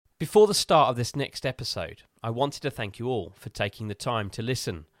Before the start of this next episode, I wanted to thank you all for taking the time to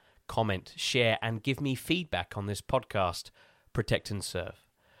listen, comment, share, and give me feedback on this podcast, Protect and Serve.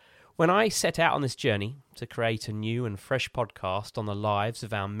 When I set out on this journey to create a new and fresh podcast on the lives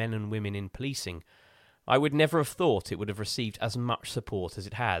of our men and women in policing, I would never have thought it would have received as much support as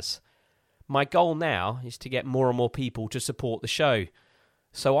it has. My goal now is to get more and more people to support the show,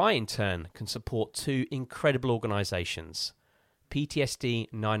 so I in turn can support two incredible organisations,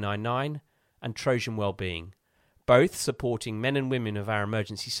 PTSD 999 and Trojan Wellbeing, both supporting men and women of our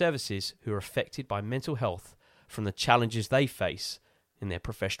emergency services who are affected by mental health from the challenges they face in their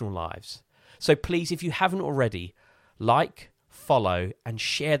professional lives. So please, if you haven't already, like, follow and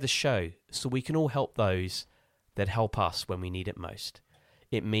share the show so we can all help those that help us when we need it most.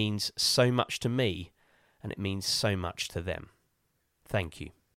 It means so much to me and it means so much to them. Thank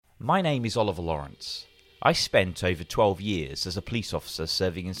you. My name is Oliver Lawrence. I spent over 12 years as a police officer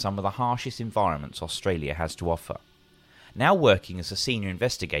serving in some of the harshest environments Australia has to offer. Now working as a senior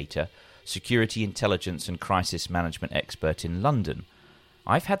investigator, security intelligence and crisis management expert in London,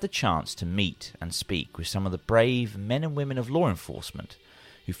 I've had the chance to meet and speak with some of the brave men and women of law enforcement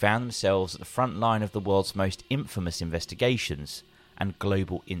who found themselves at the front line of the world's most infamous investigations and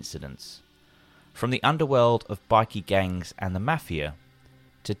global incidents. From the underworld of bikie gangs and the mafia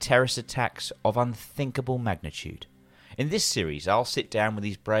to terrorist attacks of unthinkable magnitude. In this series, I'll sit down with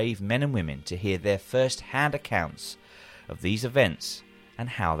these brave men and women to hear their first-hand accounts of these events and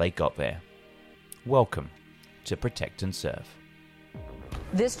how they got there. Welcome to Protect and Serve.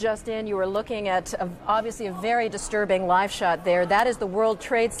 This just in, you were looking at obviously a very disturbing live shot there. That is the World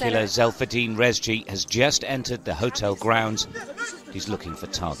Trade Center. Killer Zelfadine Rezji has just entered the hotel grounds. He's looking for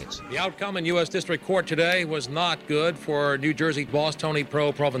targets. The outcome in U.S. District Court today was not good for New Jersey boss Tony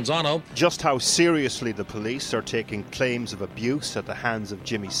Provenzano. Just how seriously the police are taking claims of abuse at the hands of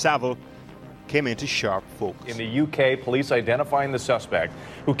Jimmy Savile came into sharp focus. In the UK, police identifying the suspect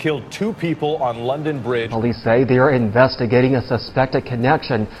who killed two people on London Bridge. Police say they are investigating a suspected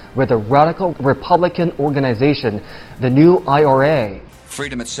connection with a radical Republican organization, the New IRA.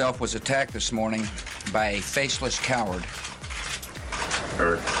 Freedom itself was attacked this morning by a faceless coward,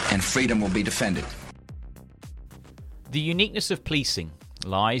 and freedom will be defended. The uniqueness of policing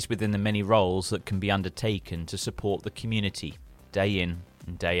lies within the many roles that can be undertaken to support the community day in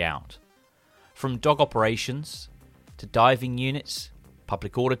and day out. From dog operations to diving units,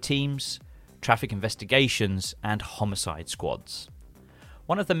 public order teams, traffic investigations and homicide squads.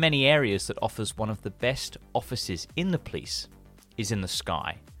 One of the many areas that offers one of the best offices in the police is in the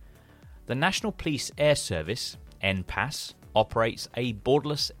sky. The National Police Air Service, NPAS, operates a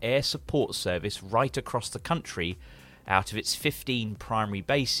borderless air support service right across the country out of its 15 primary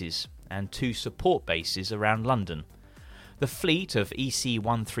bases and 2 support bases around London. The fleet of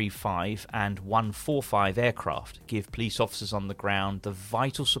EC-135 and 145 aircraft give police officers on the ground the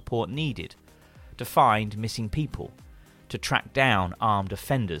vital support needed to find missing people, to track down armed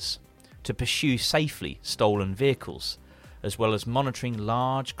offenders, to pursue safely stolen vehicles, as well as monitoring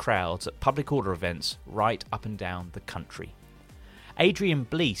large crowds at public order events right up and down the country. Adrian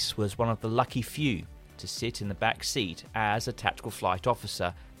Bleese was one of the lucky few to sit in the back seat as a tactical flight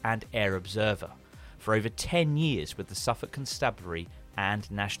officer and air observer for over 10 years with the Suffolk Constabulary and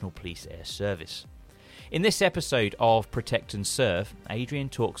National Police Air Service. In this episode of Protect and Serve, Adrian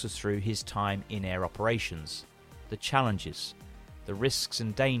talks us through his time in air operations, the challenges, the risks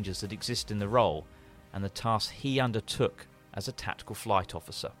and dangers that exist in the role, and the tasks he undertook as a tactical flight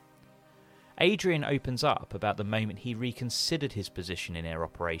officer. Adrian opens up about the moment he reconsidered his position in air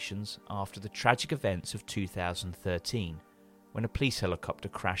operations after the tragic events of 2013, when a police helicopter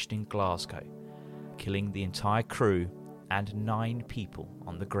crashed in Glasgow, killing the entire crew and 9 people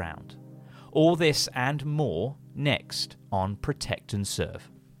on the ground. All this and more next on Protect and Serve.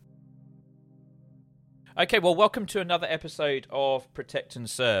 Okay, well, welcome to another episode of Protect and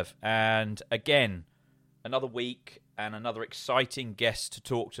Serve. And again, another week and another exciting guest to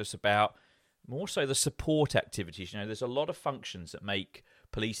talk to us about more so the support activities. You know, there's a lot of functions that make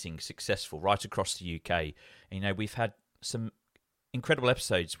policing successful right across the UK. And, you know, we've had some incredible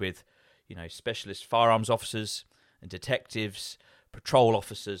episodes with, you know, specialist firearms officers and detectives, patrol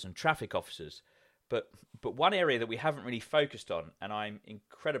officers and traffic officers. But one area that we haven't really focused on, and I'm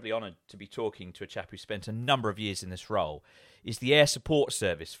incredibly honoured to be talking to a chap who spent a number of years in this role, is the air support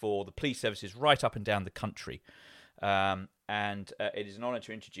service for the police services right up and down the country. And it is an honour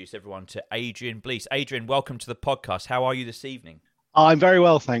to introduce everyone to Adrian Bleese. Adrian, welcome to the podcast. How are you this evening? I'm very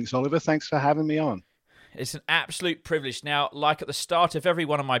well, thanks, Oliver. Thanks for having me on. It's an absolute privilege. Now, like at the start of every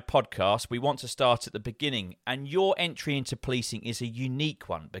one of my podcasts, we want to start at the beginning. And your entry into policing is a unique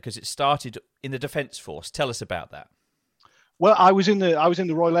one because it started in the Defence Force. Tell us about that. Well, I was in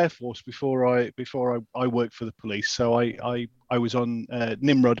the Royal Air Force before I worked for the police. So I was on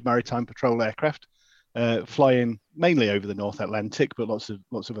Nimrod maritime patrol aircraft, flying mainly over the North Atlantic, but lots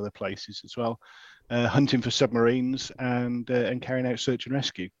of other places as well, hunting for submarines and carrying out search and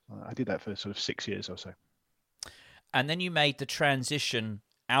rescue. I did that for sort of 6 years or so. And then you made the transition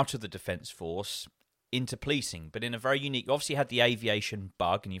out of the Defence Force into policing, but in a very unique. Obviously, you had the aviation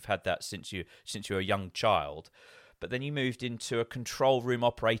bug, and you've had that since you were a young child. But then you moved into a control room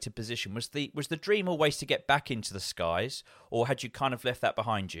operator position. Was the dream always to get back into the skies, or had you kind of left that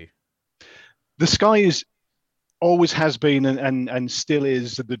behind you? The skies always has been and still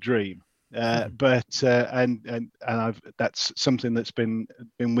is the dream. But that's something that's been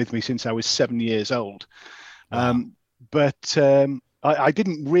with me since I was 7 years old. Wow. I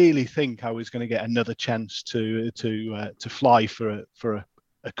didn't really think I was going to get another chance to fly for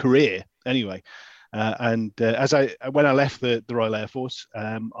a career anyway. When I left the Royal Air Force,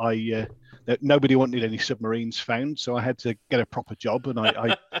 nobody wanted any submarines found, so I had to get a proper job, and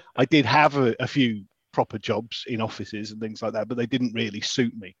I did have a few proper jobs in offices and things like that, but they didn't really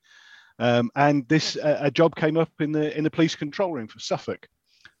suit me. And this a job came up in the police control room for Suffolk,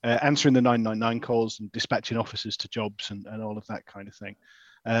 answering the 999 calls and dispatching officers to jobs and all of that kind of thing.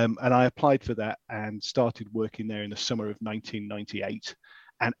 And I applied for that and started working there in the summer of 1998.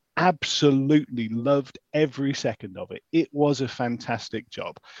 And absolutely loved every second of it. It was a fantastic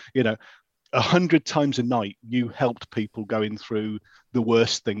job. 100 times a night, you helped people going through the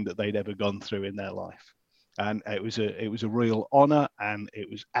worst thing that they'd ever gone through in their life. And it was a real honor, and it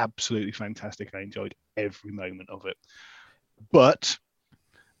was absolutely fantastic. I enjoyed every moment of it. But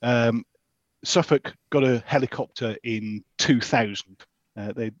Suffolk got a helicopter in 2000.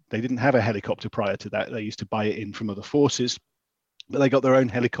 They didn't have a helicopter prior to that. They used to buy it in from other forces. But they got their own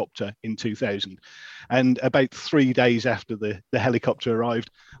helicopter in 2000. And about 3 days after the helicopter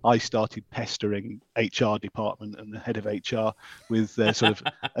arrived, I started pestering HR department and the head of HR with sort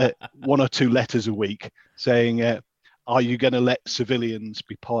of 1 or 2 letters a week saying, are you going to let civilians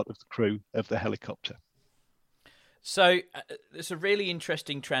be part of the crew of the helicopter? So it's a really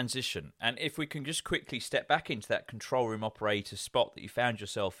interesting transition. And if we can just quickly step back into that control room operator spot that you found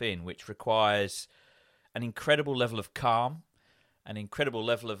yourself in, which requires an incredible level of calm, an incredible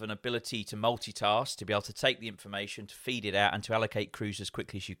level of an ability to multitask, to be able to take the information, to feed it out, and to allocate crews as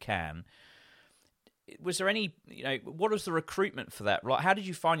quickly as you can. Was there any, what was the recruitment for that? How did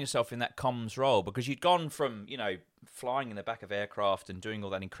you find yourself in that comms role? Because you'd gone from, flying in the back of aircraft and doing all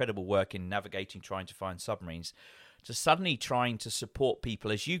that incredible work in navigating, trying to find submarines, to suddenly trying to support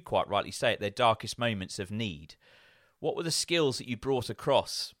people, as you quite rightly say, at their darkest moments of need. What were the skills that you brought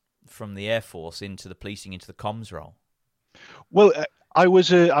across from the Air Force into the policing, into the comms role? Well, I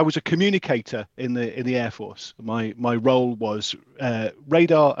was a communicator in the Air Force. My role was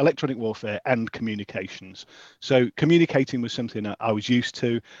radar, electronic warfare, and communications. So communicating was something that I was used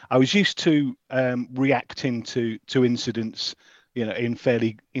to. I was used to reacting to incidents, in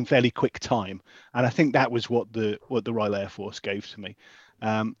fairly quick time, and I think that was what the Royal Air Force gave to me.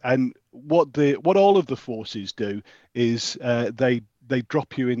 And what all of the forces do is they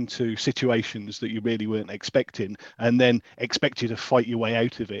drop you into situations that you really weren't expecting, and then expect you to fight your way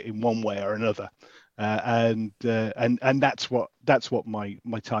out of it in one way or another. And that's what my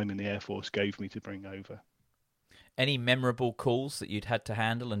time in the Air Force gave me to bring over. Any memorable calls that you'd had to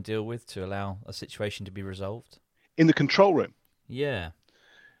handle and deal with to allow a situation to be resolved? In the control room? Yeah.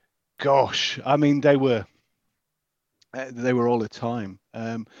 Gosh, I mean, they were all the time.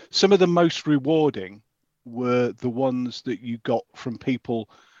 Some of the most rewarding were the ones that you got from people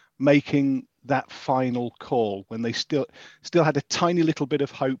making that final call when they still had a tiny little bit of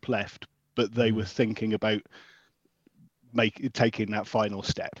hope left, but they were thinking about taking that final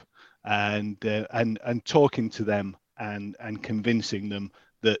step, and talking to them and convincing them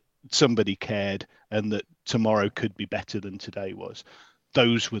that somebody cared and that tomorrow could be better than today was.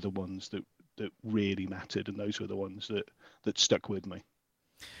 Those were the ones that really mattered, and those were the ones that stuck with me.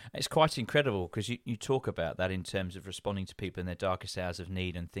 It's quite incredible because you talk about that in terms of responding to people in their darkest hours of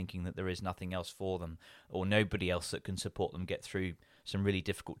need and thinking that there is nothing else for them or nobody else that can support them get through some really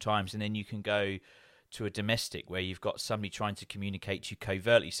difficult times. And then you can go to a domestic where you've got somebody trying to communicate to you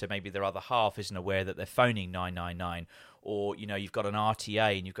covertly, so maybe their other half isn't aware that they're phoning 999, or you've got an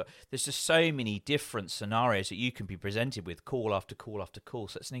RTA and there's just so many different scenarios that you can be presented with, call after call after call.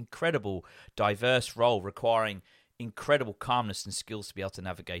 So it's an incredible diverse role requiring incredible calmness and skills to be able to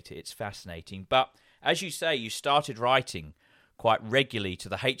navigate it. It's fascinating. But as you say, you started writing quite regularly to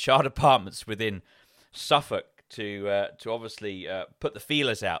the HR departments within Suffolk to obviously put the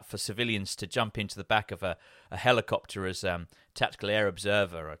feelers out for civilians to jump into the back of a helicopter as tactical air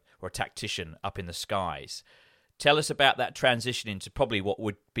observer or a tactician up in the skies. Tell us about that transition into probably what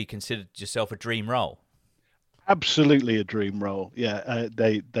would be considered yourself a dream role. Absolutely a dream role. Yeah,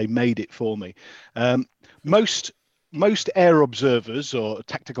 they made it for me. Most air observers or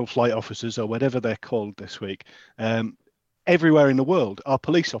tactical flight officers or whatever they're called this week, everywhere in the world are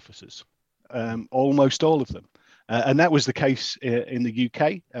police officers. Almost all of them. And that was the case in the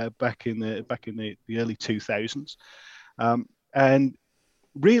UK back in the early 2000s. And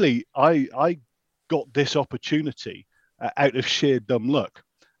really, I got this opportunity out of sheer dumb luck.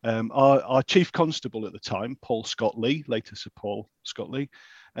 Our chief constable at the time, Paul Scott Lee, later Sir Paul Scott Lee,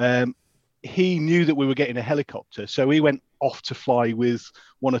 he knew that we were getting a helicopter, so he went off to fly with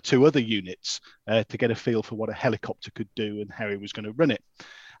one or two other units to get a feel for what a helicopter could do and how he was going to run it.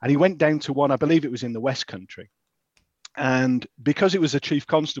 And he went down to one, I believe it was in the West Country. And because it was a chief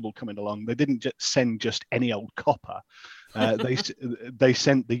constable coming along, they didn't just send just any old copper. They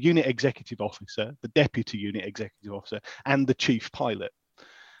sent the unit executive officer, the deputy unit executive officer, and the chief pilot.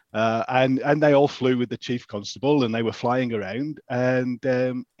 And they all flew with the chief constable, and they were flying around.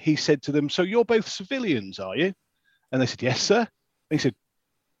 And he said to them, "So you're both civilians, are you?" And they said, "Yes, sir." And he said,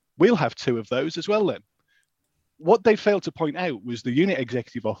 "We'll have two of those as well then." What they failed to point out was the unit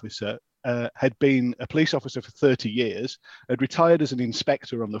executive officer had been a police officer for 30 years, had retired as an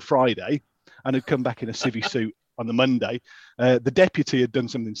inspector on the Friday, and had come back in a civvy suit on the Monday. The deputy had done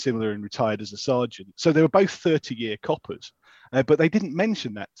something similar and retired as a sergeant. So they were both 30-year coppers, but they didn't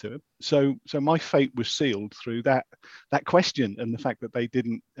mention that to him. So my fate was sealed through that question and the fact that they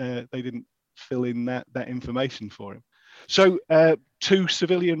didn't fill in that information for him. So two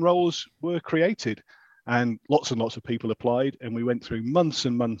civilian roles were created. And lots of people applied, and we went through months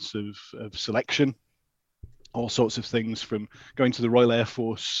and months of selection, all sorts of things, from going to the Royal Air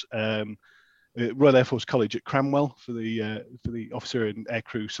Force College at Cranwell for the officer and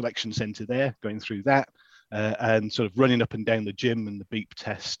aircrew selection centre there, going through that, and sort of running up and down the gym and the beep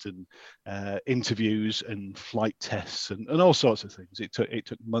test and interviews and flight tests and all sorts of things. It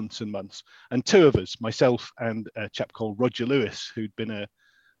took months and months. And two of us, myself and a chap called Roger Lewis, who'd been a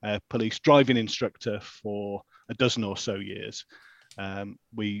police driving instructor for a dozen or so years.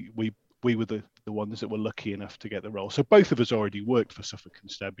 We were the ones that were lucky enough to get the role. So both of us already worked for Suffolk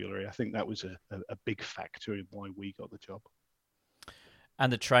Constabulary. I think that was a big factor in why we got the job.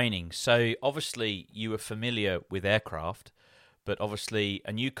 And the training. So obviously you were familiar with aircraft, but obviously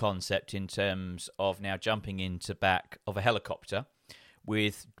a new concept in terms of now jumping into back of a helicopter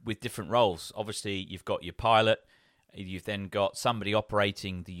with different roles. Obviously you've got your pilot. You've then got somebody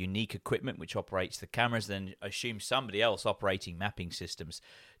operating the unique equipment, which operates the cameras, then assume somebody else operating mapping systems.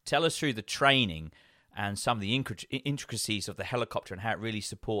 Tell us through the training and some of the intricacies of the helicopter and how it really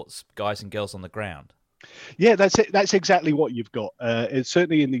supports guys and girls on the ground. Yeah, that's it. That's exactly what you've got. It's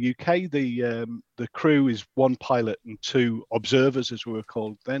certainly in the UK, the crew is one pilot and two observers, as we were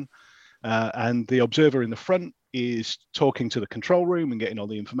called then. And the observer in the front is talking to the control room and getting all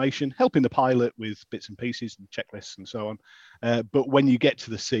the information, helping the pilot with bits and pieces and checklists and so on. But when you get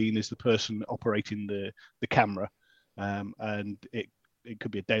to the scene, is the person operating the camera, and it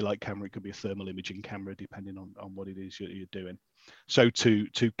could be a daylight camera, it could be a thermal imaging camera, depending on what it is you're doing. So to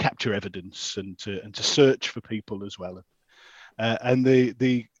capture evidence and to search for people as well. And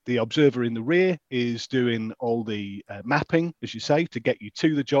the observer in the rear is doing all the mapping, as you say, to get you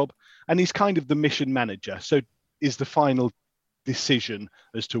to the job, and he's kind of the mission manager. So is the final decision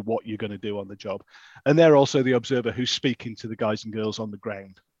as to what you're going to do on the job. And they're also the observer who's speaking to the guys and girls on the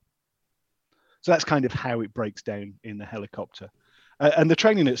ground. So that's kind of how it breaks down in the helicopter. And the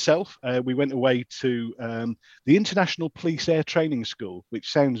training itself, we went away to the International Police Air Training School,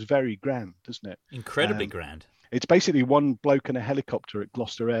 which sounds very grand, doesn't it? Incredibly grand. It's basically one bloke in a helicopter at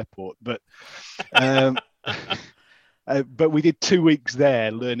Gloucester Airport, but we did 2 weeks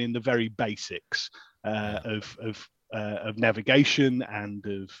there learning the very basics of navigation and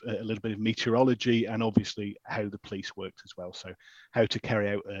of a little bit of meteorology, and obviously how the police worked as well. So how to carry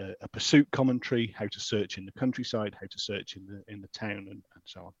out a pursuit commentary, how to search in the countryside, how to search in the town, and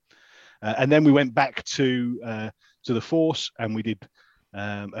so on. And then we went back to the force, and we did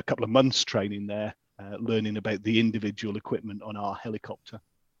a couple of months training there, learning about the individual equipment on our helicopter.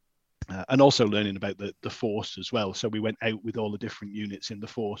 And also learning about the force as well. So we went out with all the different units in the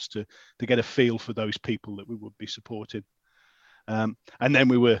force to get a feel for those people that we would be supporting. And then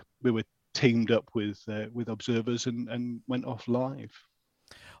we were teamed up with observers and went off live.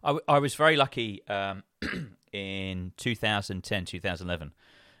 I was very lucky in 2010, 2011.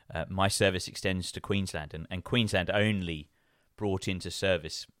 My service extends to Queensland, and Queensland only brought into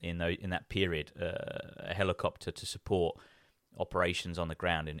service in that period a helicopter to support operations on the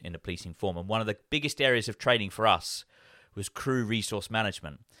ground in a policing form. And one of the biggest areas of training for us was crew resource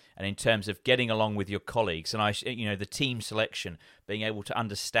management, and in terms of getting along with your colleagues, and the team selection, being able to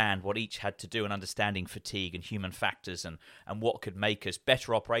understand what each had to do, and understanding fatigue and human factors, and what could make us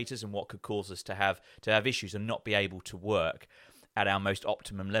better operators, and what could cause us to have issues and not be able to work at our most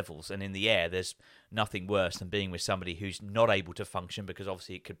optimum levels. And in the air, there's nothing worse than being with somebody who's not able to function, because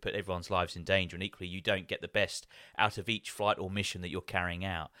obviously it could put everyone's lives in danger, and equally you don't get the best out of each flight or mission that you're carrying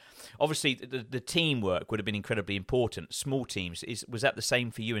out. Obviously the teamwork would have been incredibly important. Small teams, was that the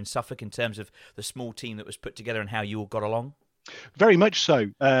same for you in Suffolk in terms of the small team that was put together and how you all got along? Very much so.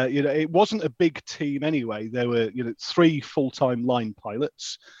 It wasn't a big team anyway. There were 3 full-time line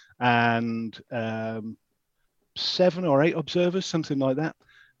pilots and 7 or 8 observers, something like that.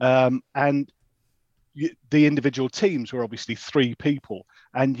 And the individual teams were obviously 3 people,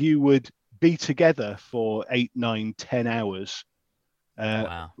 and you would be together for 8, 9, 10 hours.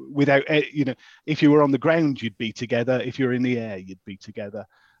 Wow. Without, if you were on the ground, you'd be together. If you're in the air, you'd be together.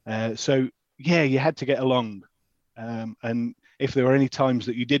 So yeah, you had to get along. And if there were any times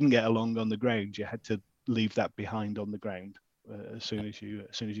that you didn't get along on the ground, you had to leave that behind on the ground as soon as you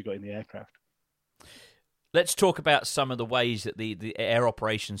got in the aircraft. Let's talk about some of the ways that the air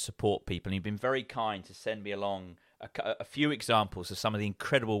operations support people. And you've been very kind to send me along a few examples of some of the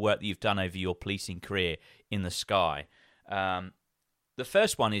incredible work that you've done over your policing career in the sky. The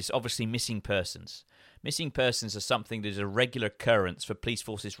first one is obviously missing persons. Missing persons are something that is a regular occurrence for police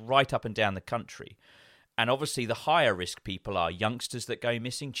forces right up and down the country. And obviously the higher risk people are youngsters that go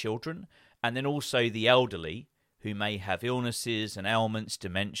missing, children, and then also the elderly, who may have illnesses and ailments,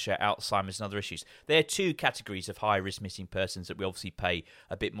 dementia, Alzheimer's and other issues. They're 2 categories of high-risk missing persons that we obviously pay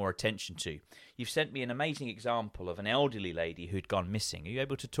a bit more attention to. You've sent me an amazing example of an elderly lady who'd gone missing. Are you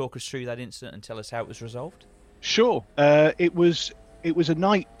able to talk us through that incident and tell us how it was resolved? Sure. It was a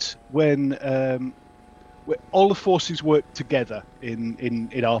night when all the forces worked together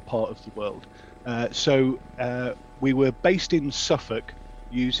in our part of the world. So we were based in Suffolk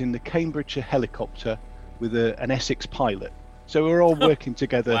using the Cambridgeshire helicopter with an Essex pilot. So we were all working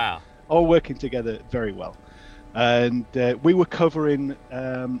together. Wow. All working together very well. And we were covering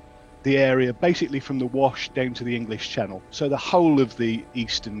the area basically from the Wash down to the English Channel. So the whole of the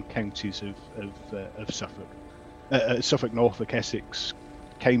eastern counties of Suffolk. Suffolk, Norfolk, Essex,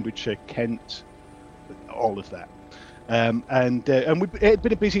 Cambridgeshire, Kent, all of that. And it had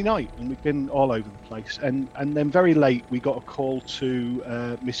been a busy night, and we'd been all over the place. And then very late, we got a call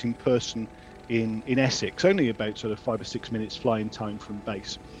to missing person in Essex, only about sort of 5 or 6 minutes flying time from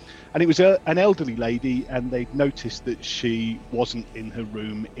base. And it was an elderly lady, and they'd noticed that she wasn't in her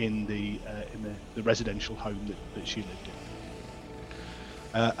room in the residential home that she lived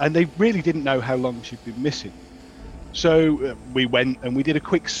in. And they really didn't know how long she'd been missing. So we went and we did a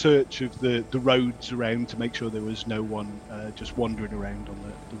quick search of the roads around to make sure there was no one just wandering around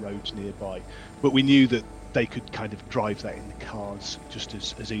on the roads nearby. But we knew that they could kind of drive that in the cars just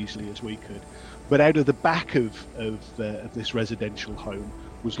as easily as we could. But out of the back of this residential home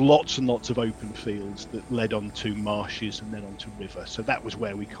was lots and lots of open fields that led onto marshes and then onto river. So that was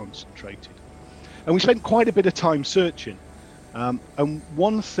where we concentrated. And we spent quite a bit of time searching. And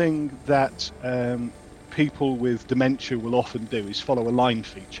one thing that people with dementia will often do is follow a line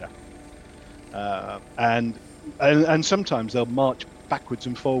feature. And sometimes they'll march backwards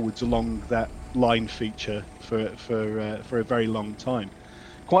and forwards along that line feature for a very long time.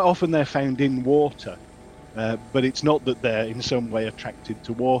 Quite often they're found in water, but it's not that they're in some way attracted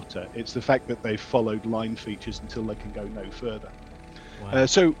to water. It's the fact that they've followed line features until they can go no further. Wow.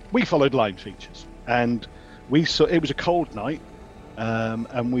 So we followed line features, and we saw it was a cold night,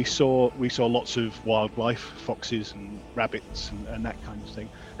 and we saw lots of wildlife, foxes and rabbits and that kind of thing.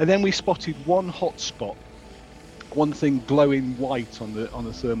 And then we spotted one hot spot, one thing glowing white on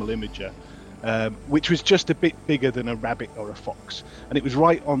the thermal imager, which was just a bit bigger than a rabbit or a fox, and it was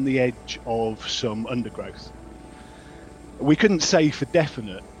right on the edge of some undergrowth. We couldn't say for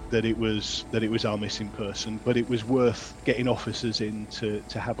definite that it was our missing person, but it was worth getting officers in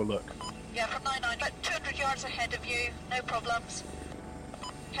to have a look. Yeah, from 99, about 200 yards ahead of you, no problems.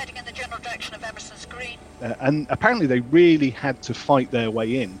 Heading in the general direction of Emerson's Green. And apparently they really had to fight their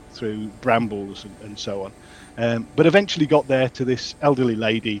way in through brambles and so on, but eventually got there to this elderly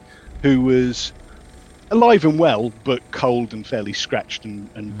lady who was alive and well, but cold and fairly scratched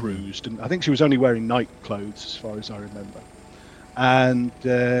and bruised. And I think she was only wearing night clothes, as far as I remember. and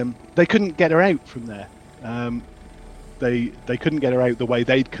they couldn't get her out from there. They couldn't get her out the way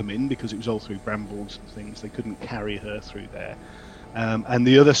they'd come in because it was all through brambles and things. They couldn't carry her through there. And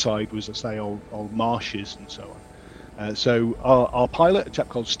the other side was, I say, old marshes and so on. So our pilot, a chap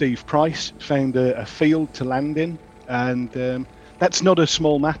called Steve Price, found a field to land in, and that's not a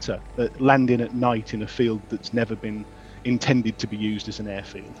small matter, landing at night in a field that's never been intended to be used as an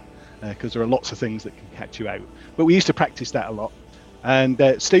airfield, because there are lots of things that can catch you out. But we used to practice that a lot. And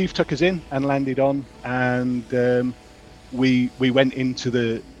Steve took us in and landed on, and we went into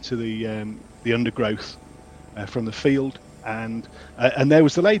the undergrowth from the field, and there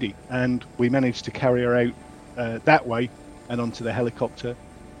was the lady, and we managed to carry her out that way and onto the helicopter,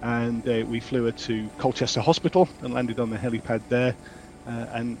 and we flew her to Colchester Hospital and landed on the helipad there,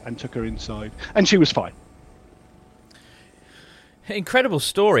 and took her inside, and she was fine. Incredible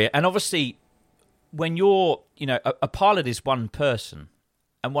story. And obviously, when you're, a pilot is one person,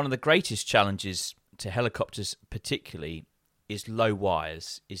 and one of the greatest challenges to helicopters particularly is low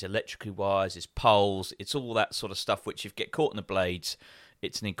wires, is electrical wires, is poles, it's all that sort of stuff which, if you get caught in the blades,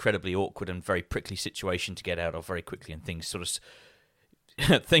 it's an incredibly awkward and very prickly situation to get out of very quickly, and things sort of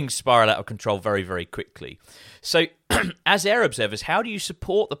things spiral out of control very, very quickly. So, as air observers, how do you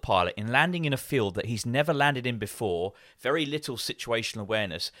support the pilot in landing in a field that he's never landed in before, very little situational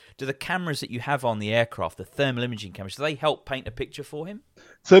awareness? Do the cameras that you have on the aircraft, the thermal imaging cameras, do they help paint a picture for him?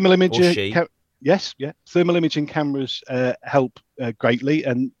 Thermal imaging, yes, yeah. Thermal imaging cameras help greatly,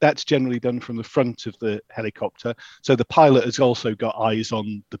 and that's generally done from the front of the helicopter. So the pilot has also got eyes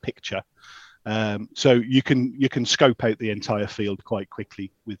on the picture. So you can scope out the entire field quite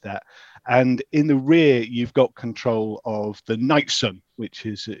quickly with that. And in the rear, you've got control of the night sun, which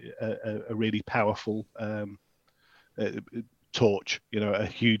is a really powerful torch, a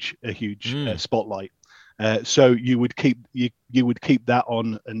huge spotlight. So you would keep that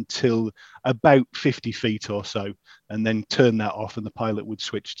on until about 50 feet or so, and then turn that off, and the pilot would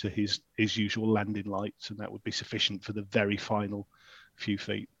switch to his usual landing lights, and that would be sufficient for the very final few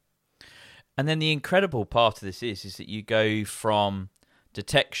feet. And then the incredible part of this is that you go from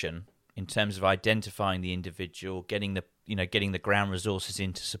detection in terms of identifying the individual, getting the ground resources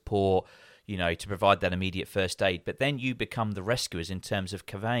in to support, to provide that immediate first aid, but then you become the rescuers in terms of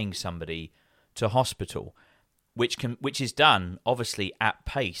conveying somebody to hospital, which is done obviously at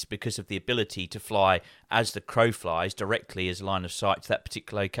pace because of the ability to fly as the crow flies directly as line of sight to that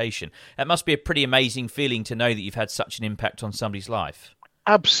particular location. It must be a pretty amazing feeling to know that you've had such an impact on somebody's life.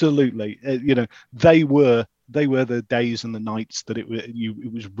 Absolutely. They were the days and the nights that it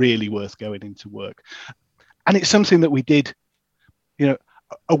was really worth going into work. And it's something that we did,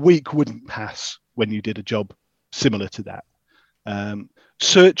 a week wouldn't pass when you did a job similar to that.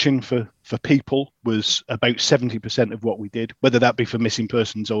 Searching for people was about 70% of what we did, whether that be for missing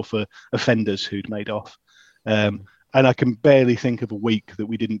persons or for offenders who'd made off. And I can barely think of a week that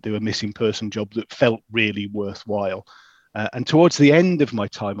we didn't do a missing person job that felt really worthwhile. And towards the end of my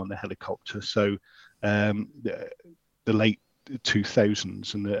time on the helicopter, so the late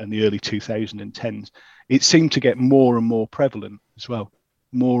 2000s and the early 2010s, it seemed to get more and more prevalent as well,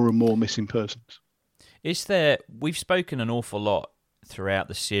 more and more missing persons. We've spoken an awful lot throughout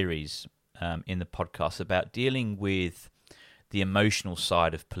the series in the podcast about dealing with the emotional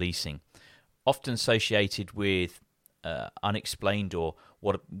side of policing, often associated with unexplained or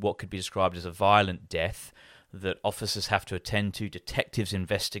what could be described as a violent death that officers have to attend to, detectives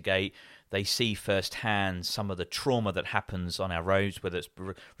investigate, they see firsthand some of the trauma that happens on our roads, whether it's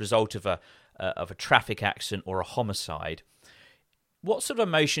a result of a traffic accident or a homicide. What sort of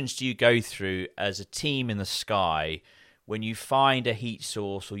emotions do you go through as a team in the sky when you find a heat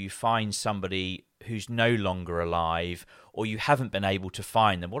source, or you find somebody who's no longer alive, or you haven't been able to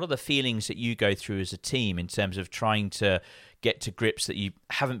find them? What are the feelings that you go through as a team in terms of trying to get to grips that you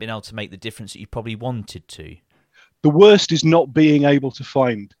haven't been able to make the difference that you probably wanted to? The worst is not being able to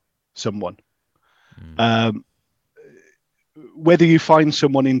find someone. Whether you find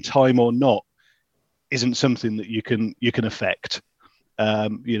someone in time or not isn't something that you can affect.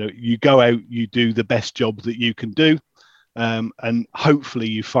 You go out, you do the best job that you can do, and hopefully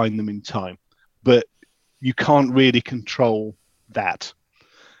you find them in time. But you can't really control that.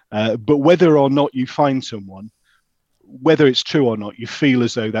 But whether or not you find someone, whether it's true or not, you feel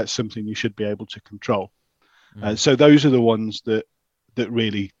as though that's something you should be able to control. So those are the ones that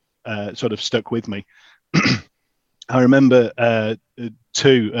really sort of stuck with me. I remember an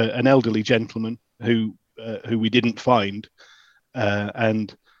elderly gentleman who we didn't find,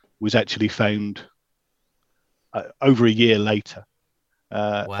 and was actually found over a year later.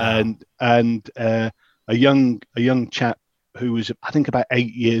 Wow. And a young chap who was, I think, about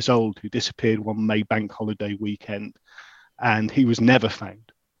 8 years old, who disappeared one May bank holiday weekend, and he was never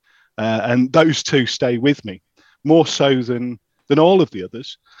found. And those two stay with me more so than all of the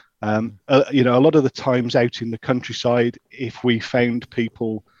others. You know, a lot of the times out in the countryside, if we found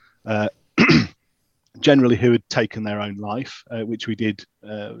people generally who had taken their own life, which we did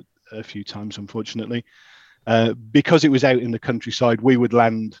a few times, unfortunately, because it was out in the countryside, we would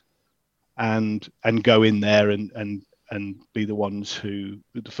land and go in there and be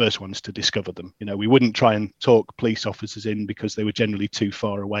the first ones to discover them. You know, we wouldn't try and talk police officers in because they were generally too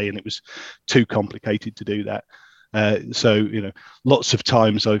far away and it was too complicated to do that. So, you know, lots of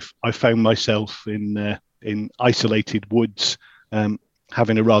times I've found myself in isolated woods,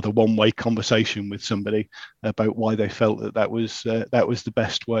 having a rather one-way conversation with somebody about why they felt that was the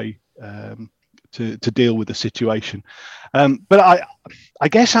best way to deal with the situation. But I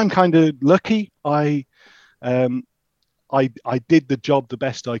guess I'm kind of lucky. I did the job the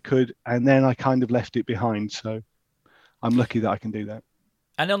best I could, and then I kind of left it behind. So I'm lucky that I can do that.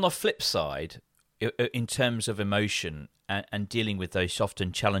 And on the flip side, in terms of emotion and dealing with those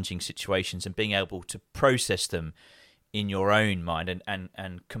often challenging situations and being able to process them in your own mind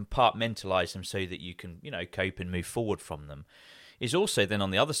and compartmentalize them so that you can, you know, cope and move forward from them, is also then on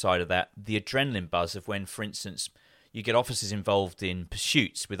the other side of that, the adrenaline buzz of when, for instance, you get officers involved in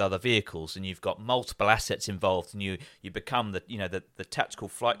pursuits with other vehicles and you've got multiple assets involved and you become the tactical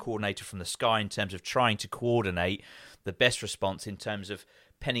flight coordinator from the sky in terms of trying to coordinate the best response in terms of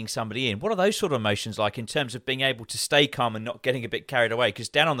penning somebody in. What are those sort of emotions like in terms of being able to stay calm and not getting a bit carried away? Because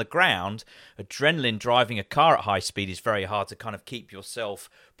down on the ground, adrenaline driving a car at high speed is very hard to kind of keep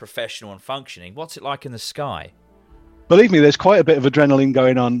yourself professional and functioning. What's it like in the sky? Believe me, there's quite a bit of adrenaline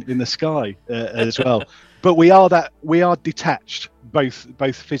going on in the sky as well. But we are detached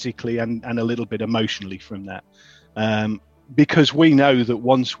both physically and a little bit emotionally from that, because we know that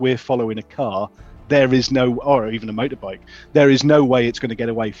once we're following a car, there is no, or even a motorbike, there is no way it's going to get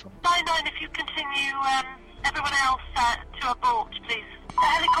away from. 99, if you continue, everyone else to abort, please. The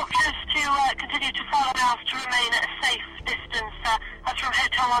helicopters to continue to follow us to remain at a safe distance. That's from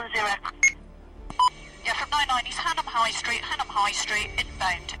Hotel 10. Yeah, from 99, he's Hanham High Street,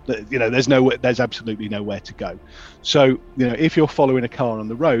 inbound. You know, there's absolutely nowhere to go. So, you know, if you're following a car on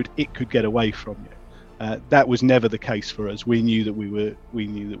the road, it could get away from you. That was never the case for us. We knew that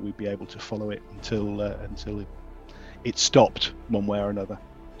we'd be able to follow it until it stopped one way or another.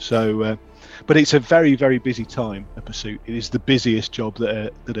 So, but it's a very, very busy time, a pursuit. It is the busiest job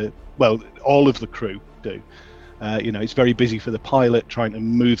that all of the crew do. You know, it's very busy for the pilot trying to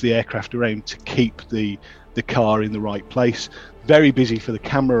move the aircraft around to keep the car in the right place. Very busy for the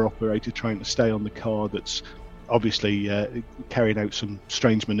camera operator trying to stay on the car that's obviously carrying out some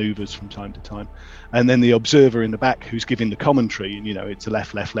strange maneuvers from time to time. And then the observer in the back who's giving the commentary, and, you know, it's a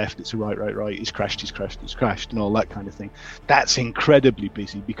left, it's a right, it's crashed, and all that kind of thing. That's incredibly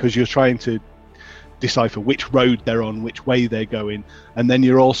busy because you're trying to decipher which road they're on, which way they're going, and then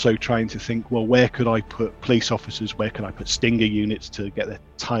you're also trying to think, well, where could I put police officers, where can I put Stinger units to get their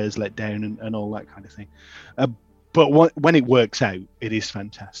tyres let down and all that kind of thing. But when it works out, it is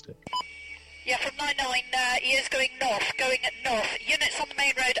fantastic. Yeah, from 99, he is going north. Units on the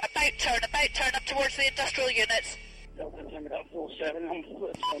main road, about turn up towards the industrial units. Yeah,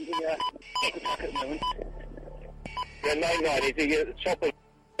 99, is he at the top of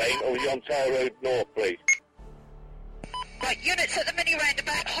the lane or is he on Tower Road North, please? Right, units at the mini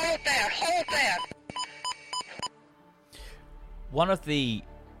roundabout, hold there. One of the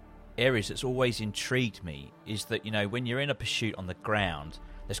areas that's always intrigued me is that, you know, when you're in a pursuit on the ground,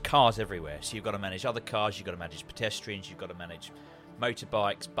 there's cars everywhere, so you've got to manage other cars, you've got to manage pedestrians, you've got to manage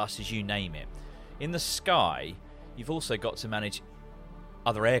motorbikes, buses, you name it. In the sky, you've also got to manage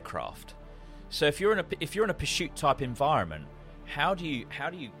other aircraft. So if you're in a pursuit type environment, how do you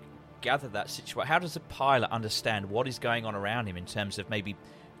gather that situation? How does a pilot understand what is going on around him in terms of maybe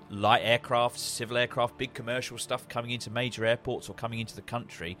light aircraft, civil aircraft, big commercial stuff coming into major airports or coming into the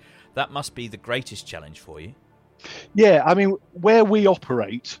country? That must be the greatest challenge for you. Yeah, I mean, where we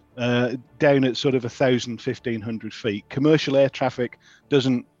operate down at sort of 1,000, 1,500 feet, commercial air traffic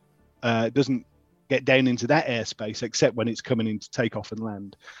doesn't get down into that airspace except when it's coming in to take off and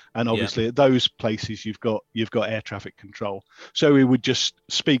land. And obviously at those places you've got air traffic control. So we would just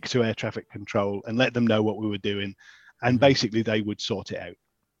speak to air traffic control and let them know what we were doing, and basically they would sort it out.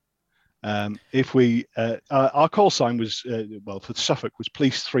 If we our call sign was for Suffolk was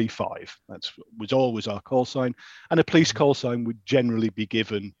police 35. That was always our call sign, and a police call sign would generally be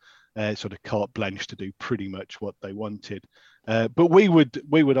given sort of carte blanche to do pretty much what they wanted. But we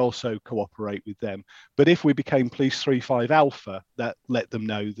would also cooperate with them. But if we became Police 35 Alpha, that let them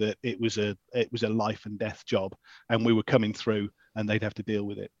know that it was a life and death job, and we were coming through, and they'd have to deal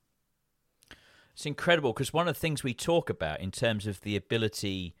with it. It's incredible, because one of the things we talk about in terms of the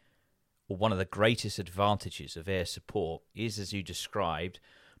ability, or one of the greatest advantages of air support, is, as you described,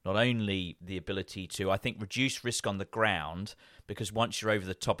 not only the ability to, I think, reduce risk on the ground, because once you're over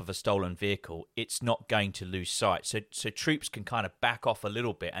the top of a stolen vehicle, it's not going to lose sight. So troops can kind of back off a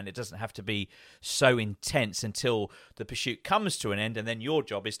little bit, and it doesn't have to be so intense until the pursuit comes to an end, and then your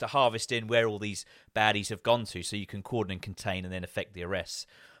job is to harvest in where all these baddies have gone to, so you can cordon and contain and then effect the arrests.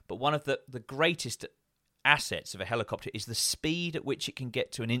 But one of the greatest assets of a helicopter is the speed at which it can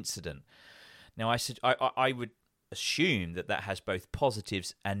get to an incident. Now, I would assume that has both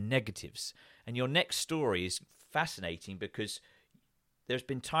positives and negatives. And your next story is fascinating, because there's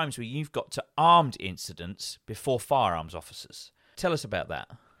been times where you've got to armed incidents before firearms officers. Tell us about that.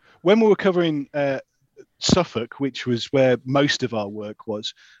 When we were covering Suffolk, which was where most of our work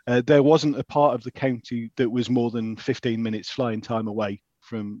was, there wasn't a part of the county that was more than 15 minutes flying time away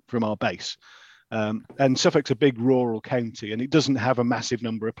from our base. And Suffolk's a big rural county, and it doesn't have a massive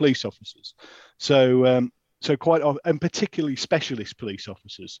number of police officers. So quite often, and particularly specialist police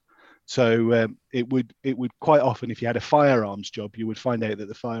officers. So it would quite often, if you had a firearms job, you would find out that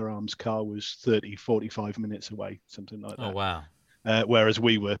the firearms car was 30, 45 minutes away, something like that. Oh, wow. Whereas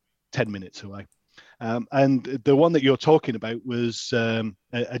we were 10 minutes away. And the one that you're talking about was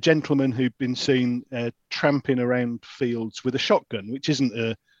a gentleman who'd been seen tramping around fields with a shotgun, which isn't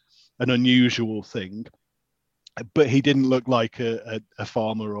an unusual thing. But he didn't look like a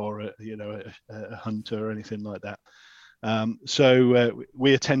farmer or a hunter or anything like that. So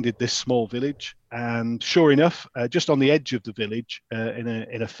we attended this small village, and sure enough, just on the edge of the village,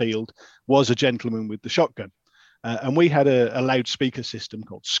 in a field, was a gentleman with the shotgun. And we had a loudspeaker system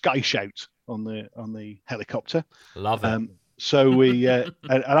called Sky Shout on the helicopter. Love it. So we and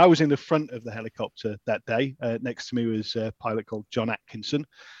I was in the front of the helicopter that day. Next to me was a pilot called John Atkinson,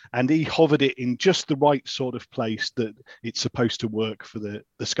 and he hovered it in just the right sort of place that it's supposed to work for the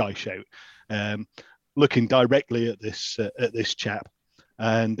Sky Shout, looking directly at this chap.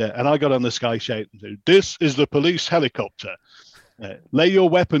 And I got on the Sky Shout and said, "This is the police helicopter. Lay your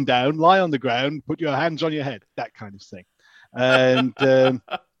weapon down, lie on the ground, put your hands on your head," that kind of thing. And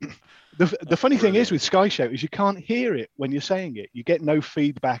the funny thing is with Sky Shout is you can't hear it when you're saying it. You get no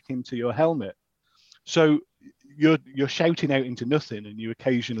feedback into your helmet. So you're shouting out into nothing, and you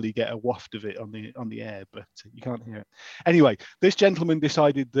occasionally get a waft of it on the air, but you can't hear it. Anyway, this gentleman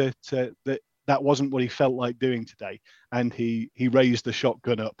decided that wasn't what he felt like doing today, and he raised the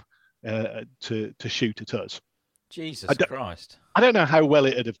shotgun up to shoot at us. Jesus Christ. I don't know how well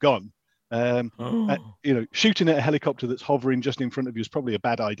it'd have gone. Shooting at a helicopter that's hovering just in front of you is probably a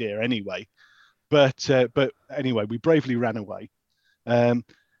bad idea anyway. But anyway, we bravely ran away,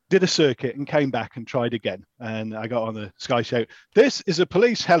 did a circuit, and came back and tried again. And I got on the Sky Shout. "This is a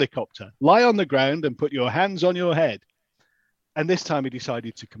police helicopter. Lie on the ground and put your hands on your head." And this time he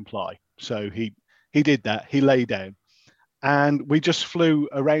decided to comply. So he did that. He lay down. And we just flew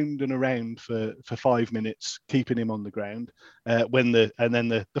around and around for 5 minutes, keeping him on the ground. Then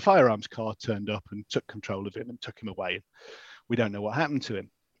the firearms car turned up and took control of him and took him away. We don't know what happened to him.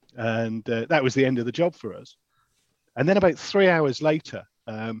 And that was the end of the job for us. And then about 3 hours later,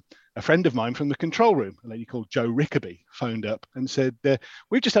 a friend of mine from the control room, a lady called Jo Rickaby, phoned up and said,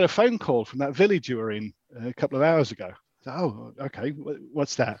 "We've just had a phone call from that village you were in a couple of hours ago." I said, "Oh, okay,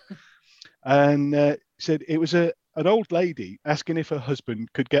 what's that?" And said it was an old lady asking if her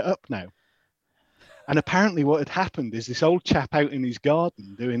husband could get up now. And apparently what had happened is this old chap out in his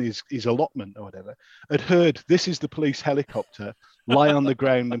garden doing his allotment or whatever had heard, "This is the police helicopter, lie on the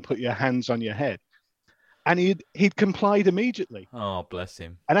ground and put your hands on your head." And he'd complied immediately. Oh, bless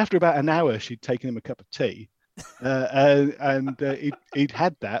him. And after about an hour, she'd taken him a cup of tea. And he'd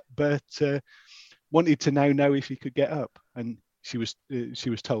had that, but wanted to now know if he could get up. And she was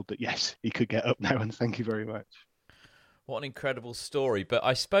told that, yes, he could get up now, and thank you very much. What an incredible story. But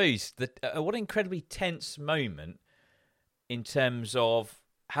I suppose that what an incredibly tense moment in terms of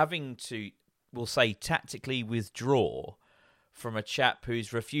having to, we'll say, tactically withdraw from a chap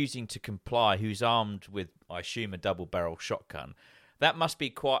who's refusing to comply, who's armed with, I assume, a double-barrel shotgun. That must be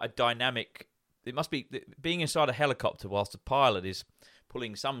quite a dynamic... It must be... Being inside a helicopter whilst the pilot is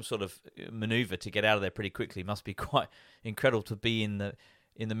pulling some sort of manoeuvre to get out of there pretty quickly must be quite incredible to be in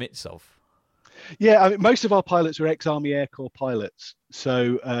the midst of. Yeah, I mean, most of our pilots were ex-Army Air Corps pilots.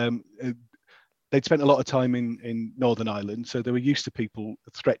 So they'd spent a lot of time in Northern Ireland, so they were used to people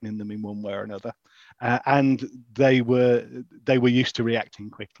threatening them in one way or another. and they were used to reacting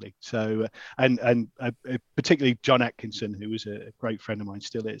quickly. So and particularly John Atkinson, who was a great friend of mine,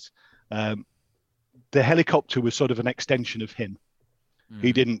 still is. The helicopter was sort of an extension of him.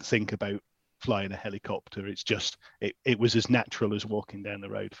 He didn't think about flying a helicopter. It's just it was as natural as walking down the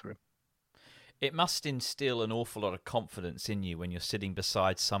road for him. It must instill an awful lot of confidence in you when you're sitting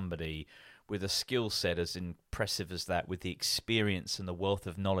beside somebody with a skill set as impressive as that, with the experience and the wealth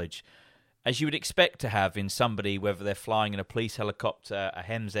of knowledge, as you would expect to have in somebody, whether they're flying in a police helicopter, a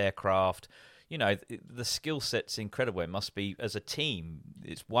HEMS aircraft. You know, the skill set's incredible. It must be, as a team,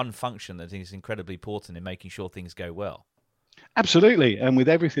 it's one function that is incredibly important in making sure things go well. Absolutely. And with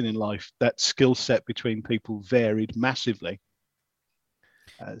everything in life, that skill set between people varied massively.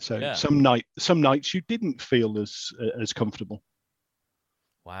 Some nights you didn't feel as comfortable.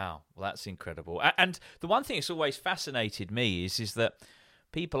 Wow, well, that's incredible. And the one thing that's always fascinated me is that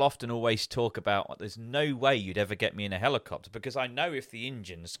people often always talk about, there's no way you'd ever get me in a helicopter, because I know if the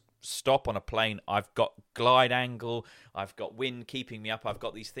engines stop on a plane, I've got glide angle, I've got wind keeping me up, I've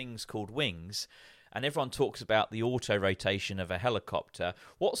got these things called wings. And everyone talks about the auto-rotation of a helicopter.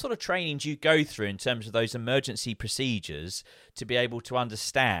 What sort of training do you go through in terms of those emergency procedures to be able to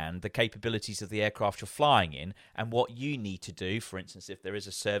understand the capabilities of the aircraft you're flying in and what you need to do, for instance, if there is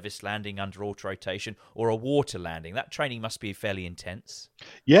a service landing under auto-rotation or a water landing? That training must be fairly intense.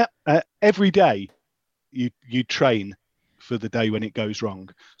 Yeah, every day you train for the day when it goes wrong.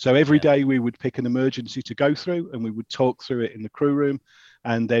 So every day we would pick an emergency to go through, and we would talk through it in the crew room,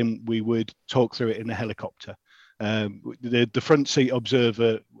 and then we would talk through it in the helicopter. The front seat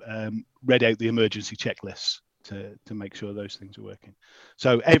observer read out the emergency checklists to make sure those things are working.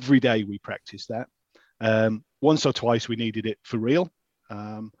 So every day we practiced that. Once or twice we needed it for real.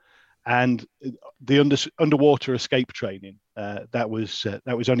 And the underwater escape training, that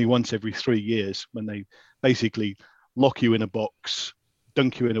was only once every 3 years, when they basically lock you in a box,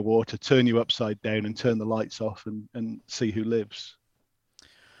 dunk you in the water, turn you upside down, and turn the lights off and see who lives.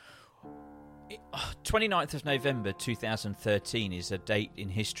 29th of November 2013 is a date in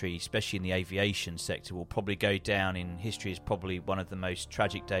history, especially in the aviation sector, will probably go down in history as probably one of the most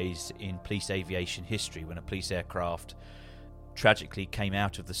tragic days in police aviation history, when a police aircraft tragically came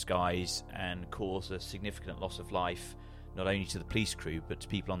out of the skies and caused a significant loss of life, not only to the police crew but to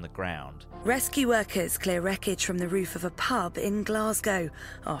people on the ground. Rescue workers clear wreckage from the roof of a pub in Glasgow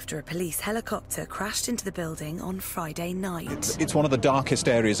after a police helicopter crashed into the building on Friday night. It's one of the darkest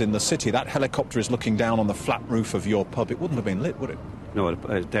areas in the city. That helicopter is looking down on the flat roof of your pub. It wouldn't have been lit, would it? No,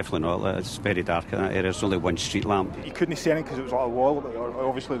 it's definitely not. It's very dark in that area. There's only one street lamp. You couldn't see anything because it was like a wall.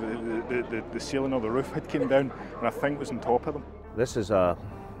 Obviously the ceiling of the roof had came down, and I think it was on top of them. This is a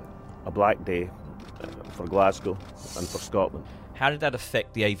black day for Glasgow and for Scotland. How did that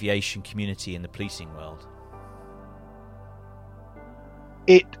affect the aviation community in the policing world?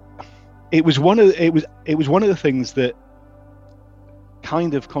 It was one of the things that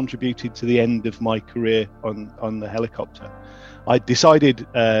kind of contributed to the end of my career on the helicopter. I decided,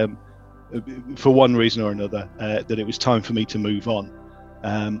 for one reason or another, that it was time for me to move on.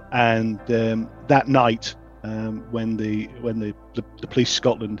 And that night, when the Police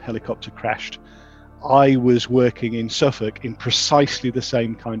Scotland helicopter crashed, I was working in Suffolk in precisely the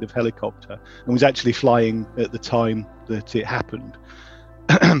same kind of helicopter, and was actually flying at the time that it happened.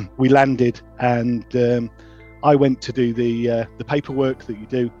 We landed, and I went to do the paperwork that you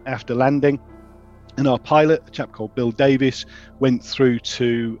do after landing. And our pilot, a chap called Bill Davis, went through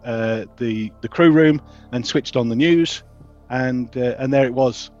to the crew room and switched on the news, and there it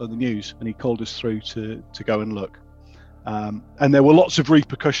was on the news, and he called us through to go and look. And there were lots of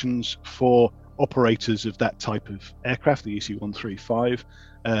repercussions for operators of that type of aircraft, the EC-135,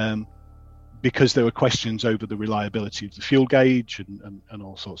 because there were questions over the reliability of the fuel gauge and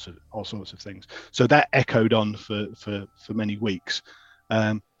all sorts of things. So that echoed on for many weeks.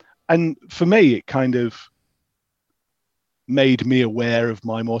 And for me, it kind of made me aware of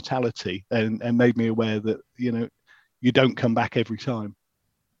my mortality and made me aware that, you don't come back every time.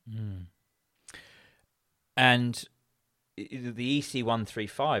 Mm. And the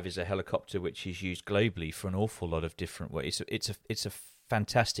EC-135 is a helicopter which is used globally for an awful lot of different ways. It's a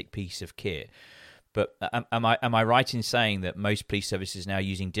fantastic piece of kit. But am I right in saying that most police services now are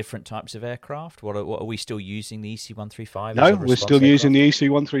using different types of aircraft? What are we still using the EC-135? No, we're still using the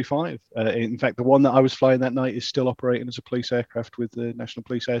EC-135. In fact, the one that I was flying that night is still operating as a police aircraft with the National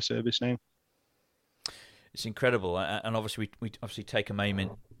Police Air Service now. It's incredible, and obviously we obviously take a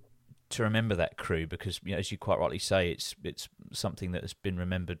moment to remember that crew, because as you quite rightly say, it's something that has been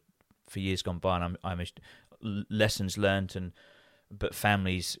remembered for years gone by, and I'm lessons learned and but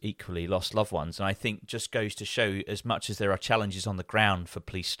families equally lost loved ones. And I think just goes to show, as much as there are challenges on the ground for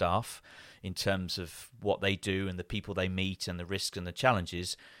police staff in terms of what they do and the people they meet and the risks and the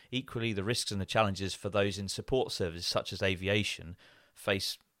challenges, equally the risks and the challenges for those in support services such as aviation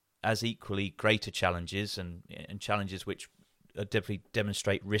face as equally greater challenges and challenges which definitely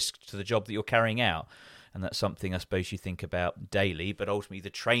demonstrate risk to the job that you're carrying out. And that's something I suppose you think about daily, but ultimately the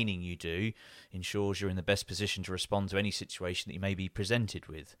training you do ensures you're in the best position to respond to any situation that you may be presented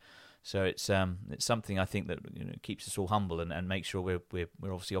with. So it's something I think that keeps us all humble and makes sure we're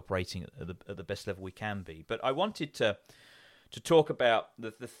obviously operating at the best level we can be. But I wanted to talk about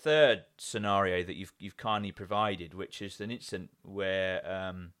the third scenario that you've kindly provided, which is an incident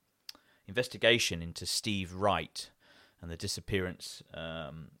where investigation into Steve Wright and the disappearance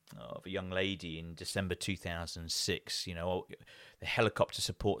of a young lady in December 2006. The helicopter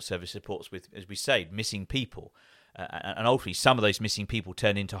support service supports with, as we say, missing people. And ultimately, some of those missing people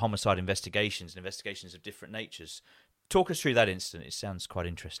turn into homicide investigations and investigations of different natures. Talk us through that incident. It sounds quite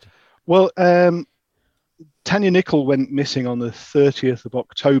interesting. Well, Tanya Nicol went missing on the 30th of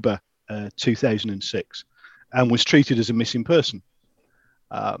October 2006 and was treated as a missing person.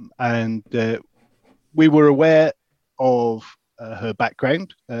 And we were aware of her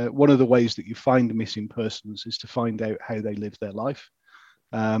background. One of the ways that you find missing persons is to find out how they live their life.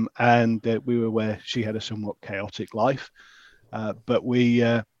 And we were aware she had a somewhat chaotic life. But we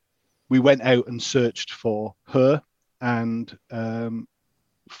went out and searched for her and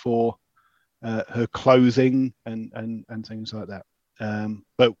for her clothing and things like that.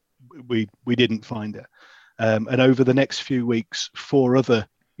 But we didn't find her. And over the next few weeks, 4 other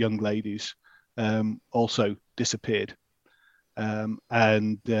young ladies also disappeared, and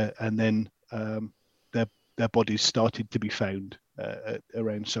then their bodies started to be found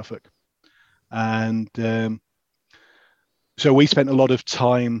around Suffolk, and so we spent a lot of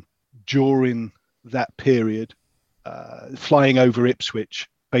time during that period flying over Ipswich,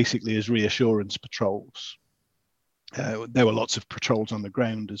 basically as reassurance patrols. There were lots of patrols on the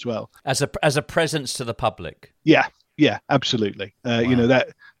ground as well, as a presence to the public. Yeah, absolutely. Wow.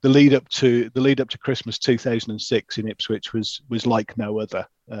 That the lead up to Christmas 2006 in Ipswich was like no other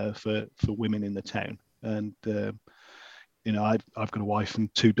for women in the town. And I've got a wife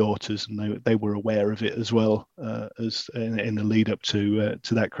and 2 daughters, and they were aware of it as well as in the lead up to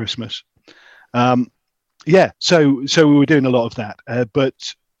that Christmas. So we were doing a lot of that,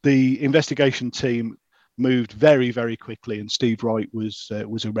 but the investigation team moved very, very quickly, and Steve Wright was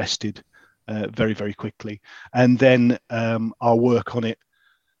arrested very, very quickly. And then our work on it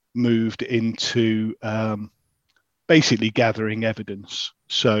moved into basically gathering evidence.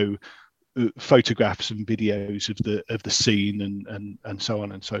 So photographs and videos of the scene and so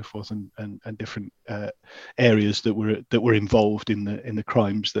on and so forth, and different areas that were involved in the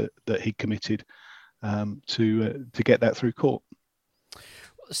crimes that he committed, to get that through court.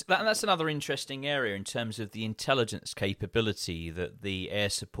 That's another interesting area in terms of the intelligence capability that the air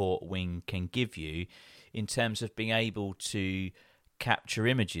support wing can give you, in terms of being able to capture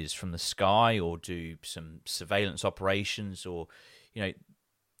images from the sky or do some surveillance operations, or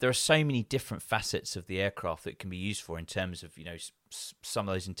there are so many different facets of the aircraft that can be used for in terms of some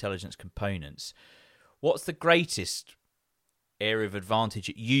of those intelligence components. What's the greatest area of advantage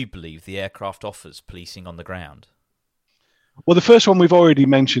that you believe the aircraft offers policing on the ground? Well, the first one we've already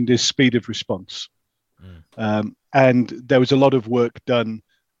mentioned is speed of response. And there was a lot of work done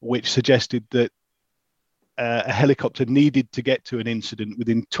which suggested that a helicopter needed to get to an incident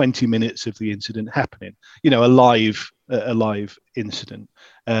within 20 minutes of the incident happening, a live incident,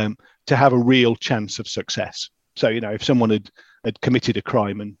 to have a real chance of success. So, if someone had committed a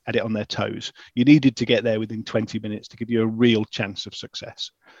crime and had it on their toes, you needed to get there within 20 minutes to give you a real chance of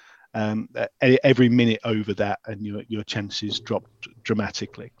success. Every minute over that, and your chances dropped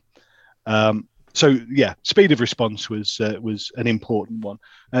dramatically. So speed of response was an important one,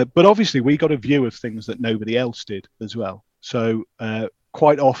 but obviously we got a view of things that nobody else did as well. So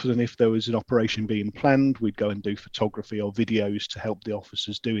quite often, if there was an operation being planned, we'd go and do photography or videos to help the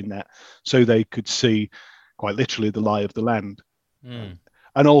officers doing that, so they could see quite literally the lie of the land.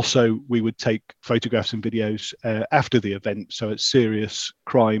 And also we would take photographs and videos after the event, so at serious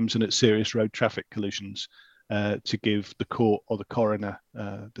crimes and at serious road traffic collisions, to give the court or the coroner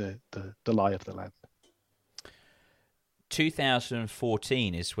the lie of the land.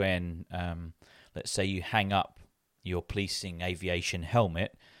 2014 is when, let's say you hang up your policing aviation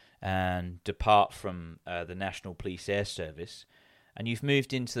helmet and depart from the National Police Air Service, and you've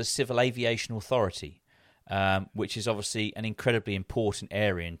moved into the Civil Aviation Authority. which is obviously an incredibly important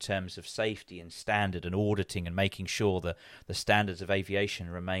area in terms of safety and standard and auditing and making sure that the standards of aviation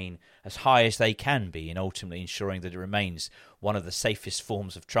remain as high as they can be, and ultimately ensuring that it remains one of the safest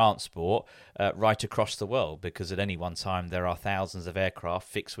forms of transport right across the world, because at any one time there are thousands of aircraft,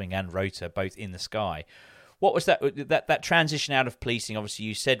 fixed wing and rotor, both in the sky. What was that transition out of policing? Obviously,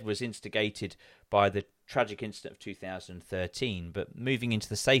 you said was instigated by the tragic incident of 2013, but moving into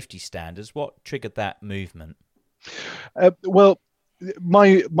the safety standards, what triggered that movement? Well,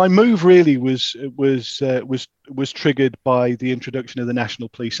 my move really was triggered by the introduction of the National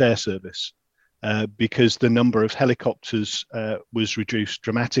Police Air Service, because the number of helicopters was reduced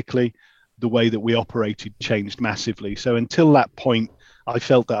dramatically. The way that we operated changed massively. So until that point, I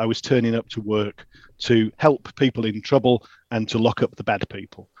felt that I was turning up to work to help people in trouble and to lock up the bad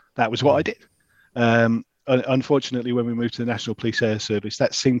people. That was what I did. Unfortunately, when we moved to the National Police Air Service,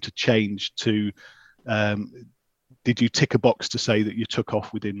 that seemed to change to, did you tick a box to say that you took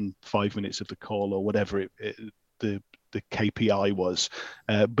off within 5 minutes of the call, or whatever the KPI was,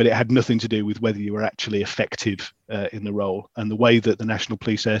 but it had nothing to do with whether you were actually effective in the role. And the way that the National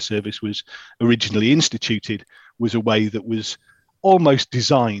Police Air Service was originally instituted was a way that was almost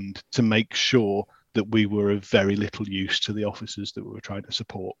designed to make sure that we were of very little use to the officers that we were trying to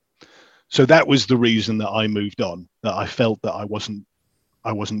support. So that was the reason that I moved on, that I felt that I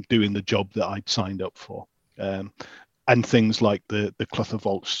wasn't doing the job that I'd signed up for. And things like the Clough of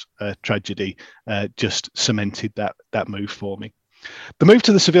Volts tragedy just cemented that move for me. The move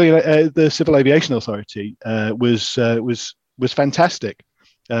to the Civil Aviation Authority was fantastic.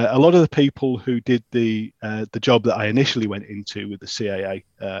 A lot of the people who did the job that I initially went into with the CAA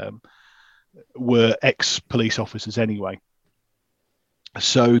were ex-police officers anyway.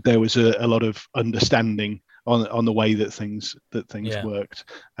 So there was a lot of understanding on the way that things worked,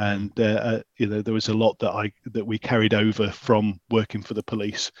 and there was a lot that we carried over from working for the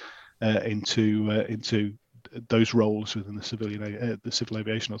police into those roles within the Civil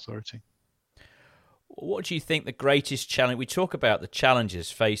Aviation Authority. What do you think the greatest challenge? We talk about the challenges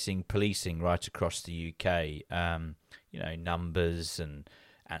facing policing right across the UK. Numbers and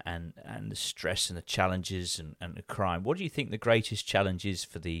the stress and the challenges and the crime. What do you think the greatest challenge is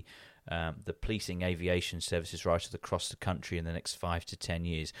for the policing aviation services right across the country in the next 5 to 10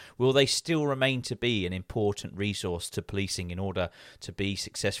 years? Will they still remain to be an important resource to policing in order to be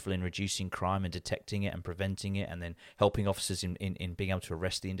successful in reducing crime and detecting it and preventing it, and then helping officers in being able to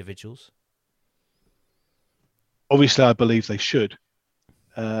arrest the individuals? Obviously, I believe they should.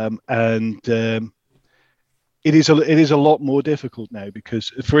 It is a lot more difficult now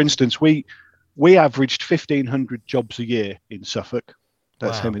because, for instance, we averaged 1,500 jobs a year in Suffolk.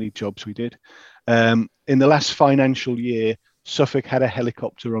 That's how many jobs we did. In the last financial year, Suffolk had a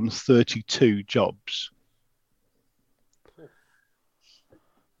helicopter on 32 jobs.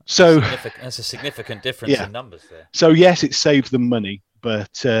 So that's a significant difference in numbers there. So yes, it saved them money,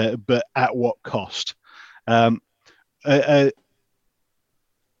 but at what cost? An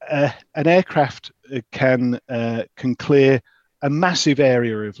aircraft can clear a massive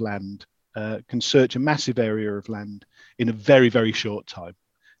area of land, can search a massive area of land in a very, very short time.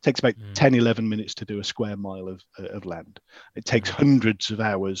 It takes about 10, 11 minutes to do a square mile of land. It takes hundreds of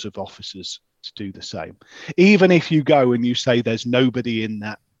hours of officers to do the same. Even if you go and you say there's nobody in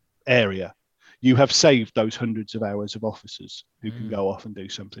that area, you have saved those hundreds of hours of officers who can go off and do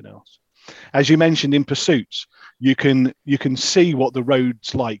something else. As you mentioned, in pursuits, you can see what the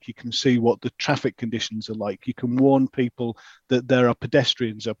road's like. You can see what the traffic conditions are like. You can warn people that there are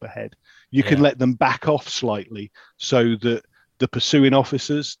pedestrians up ahead. You can let them back off slightly so that the pursuing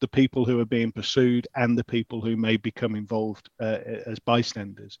officers, the people who are being pursued, and the people who may become involved as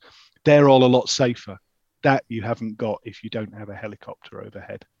bystanders, they're all a lot safer. That you haven't got if you don't have a helicopter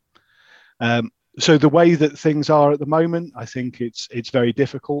overhead. So the way that things are at the moment, I think it's very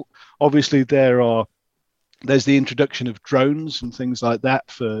difficult. Obviously, there's the introduction of drones and things like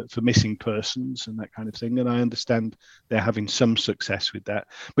that for missing persons and that kind of thing. And I understand they're having some success with that.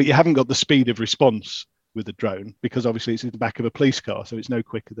 But you haven't got the speed of response with a drone because obviously it's in the back of a police car, so it's no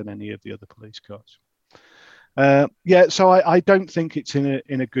quicker than any of the other police cars. So I don't think it's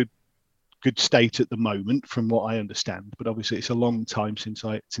in a good state at the moment, from what I understand. But obviously, it's a long time since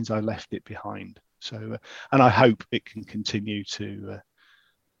I left it behind. So, and I hope it can continue to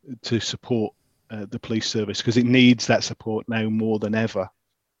support the police service, because it needs that support now more than ever.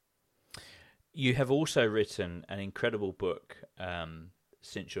 You have also written an incredible book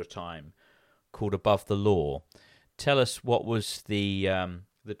since your time called Above the Law. Tell us what was the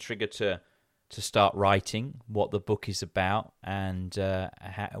trigger to to start writing, what the book is about, and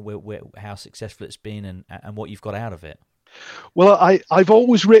how successful it's been, and what you've got out of it? Well, I've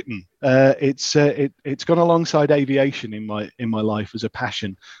always written. It's gone alongside aviation in my life as a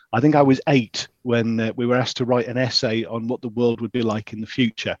passion. I think I was 8 when we were asked to write an essay on what the world would be like in the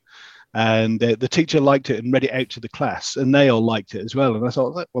future, and the teacher liked it and read it out to the class, and they all liked it as well. And I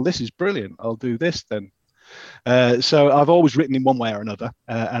thought, well, this is brilliant. I'll do this then. So I've always written in one way or another,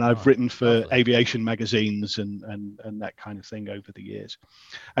 and I've written for aviation magazines and that kind of thing over the years.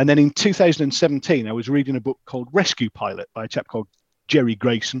 And then in 2017, I was reading a book called Rescue Pilot by a chap called Jerry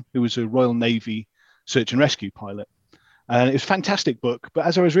Grayson, who was a Royal Navy search and rescue pilot. And it was a fantastic book. But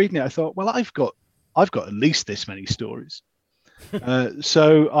as I was reading it, I thought, well, I've got at least this many stories.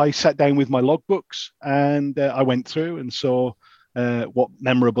 So I sat down with my logbooks, and I went through and saw what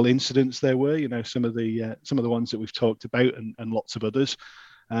memorable incidents there were. Some of the ones that we've talked about, and lots of others.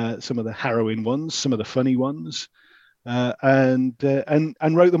 Some of the harrowing ones, some of the funny ones, and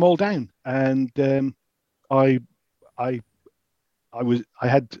wrote them all down. And I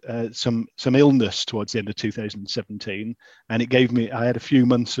had some illness towards the end of 2017, and I had a few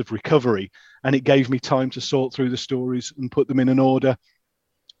months of recovery, and it gave me time to sort through the stories and put them in an order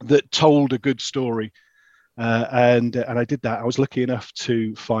that told a good story. And I did that. I was lucky enough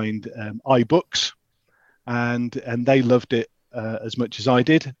to find iBooks, and they loved it as much as I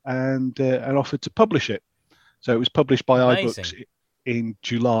did, and offered to publish it. So it was published by iBooks in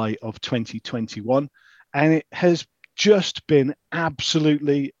July of 2021, and it has just been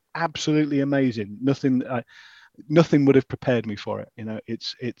absolutely amazing. Nothing would have prepared me for it.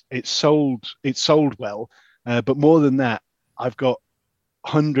 It's sold well, but more than that, I've got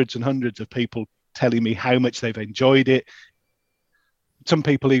hundreds and hundreds of people telling me how much they've enjoyed it. Some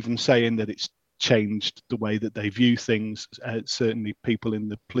people even saying that it's changed the way that they view things. Certainly people in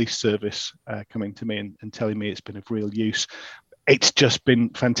the police service coming to me and telling me it's been of real use. It's just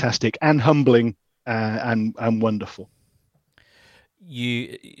been fantastic and humbling and wonderful.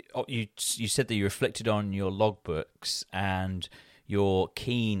 You said that you reflected on your logbooks, and your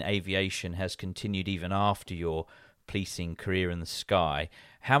keen aviation has continued even after your policing career in the sky.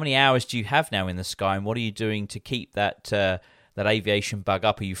 How many hours do you have now in the sky, and what are you doing to keep that aviation bug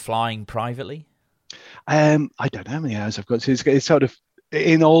up? Are you flying privately? I don't know how many hours I've got. It's sort of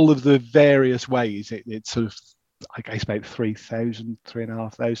in all of the various ways. It's sort of, I guess, about 3,000,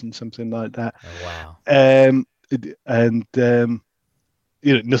 3,500, something like that. Oh, wow.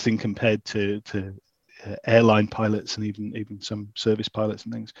 Nothing compared to airline pilots and even some service pilots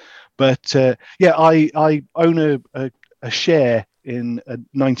and things. But I own a share in a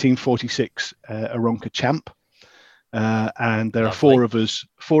 1946 Aronca Champ, and there are four of us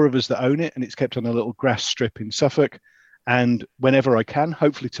that own it, and it's kept on a little grass strip in Suffolk. And whenever I can,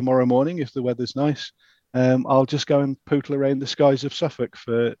 hopefully tomorrow morning if the weather's nice, I'll just go and pootle around the skies of Suffolk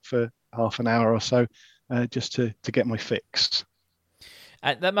for half an hour or so, just to get my fix.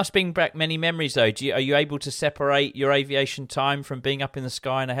 That must bring back many memories, though. Are you able to separate your aviation time from being up in the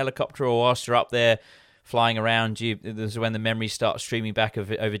sky in a helicopter, or whilst you're up there flying around, there's when the memories start streaming back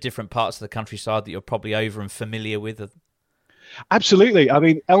over different parts of the countryside that you're probably over and familiar with? Absolutely. I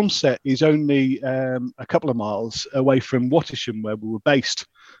mean, Elmset is only a couple of miles away from Wattisham, where we were based.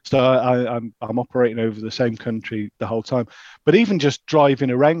 So I'm operating over the same country the whole time. But even just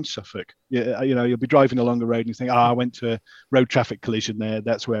driving around Suffolk, you'll be driving along the road and you think, I went to a road traffic collision there.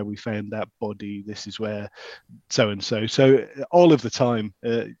 That's where we found that body. This is where so-and-so. So all of the time,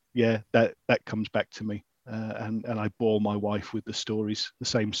 that comes back to me. And I bore my wife with the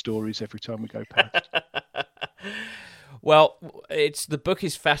same stories every time we go past. Well, the book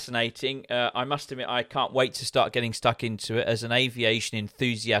is fascinating. I must admit, I can't wait to start getting stuck into it. As an aviation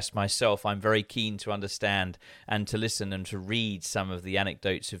enthusiast myself, I'm very keen to understand and to listen and to read some of the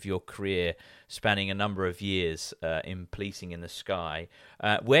anecdotes of your career spanning a number of years in policing in the sky.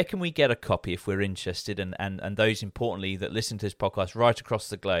 Where can we get a copy if we're interested? And those, importantly, that listen to this podcast right across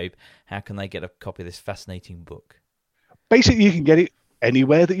the globe, how can they get a copy of this fascinating book? Basically, you can get it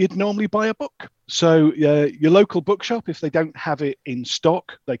anywhere that you'd normally buy a book. So your local bookshop, if they don't have it in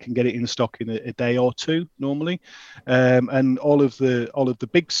stock, they can get it in stock in a day or two normally. And all of the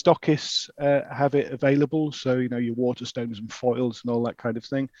big stockists have it available. So your Waterstones and Foils and all that kind of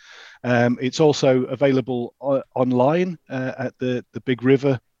thing. It's also available online at the Big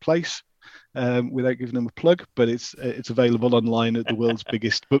River place. Without giving them a plug, but it's available online at the world's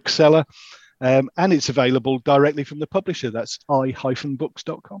biggest bookseller. And it's available directly from the publisher. That's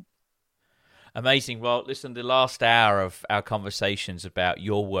i-books.com. Amazing. Well, listen, the last hour of our conversations about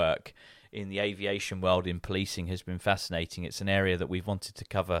your work in the aviation world in policing has been fascinating. It's an area that we've wanted to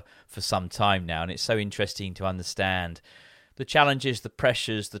cover for some time now, and it's so interesting to understand the challenges, the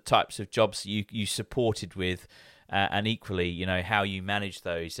pressures, the types of jobs that you supported with, and equally, you know, how you manage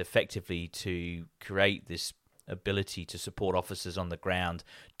those effectively to create this ability to support officers on the ground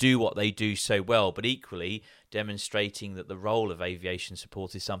do what they do so well, but equally demonstrating that the role of aviation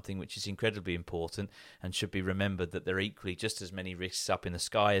support is something which is incredibly important and should be remembered, that there are equally just as many risks up in the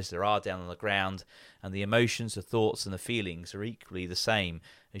sky as there are down on the ground, and the emotions, the thoughts and the feelings are equally the same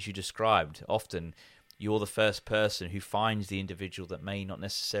as you described. Often you're the first person who finds the individual that may not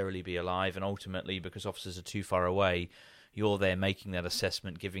necessarily be alive, and ultimately, because officers are too far away, you're there making that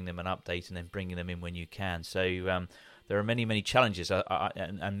assessment, giving them an update, and then bringing them in when you can. So there are many, many challenges,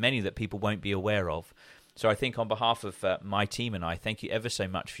 and many that people won't be aware of. So I think on behalf of my team and I, thank you ever so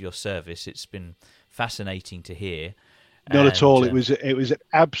much for your service. It's been fascinating to hear. Not at all. It was an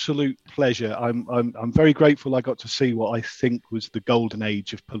absolute pleasure. I'm very grateful I got to see what I think was the golden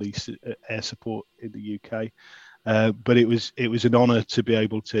age of police air support in the UK. But it was an honour to be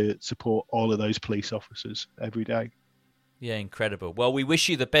able to support all of those police officers every day. Yeah, incredible. Well, we wish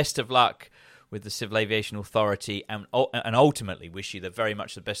you the best of luck with the Civil Aviation Authority, and ultimately wish you very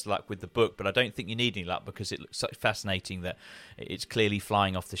much the best of luck with the book. But I don't think you need any luck, because it looks so fascinating that it's clearly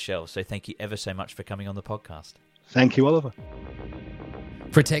flying off the shelves. So thank you ever so much for coming on the podcast. Thank you, Oliver.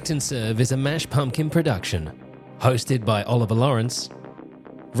 Protect and Serve is a Mash Pumpkin production, hosted by Oliver Lawrence,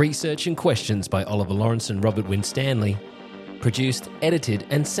 research and questions by Oliver Lawrence and Robert Winstanley, produced, edited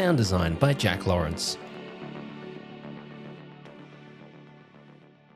and sound designed by Jack Lawrence.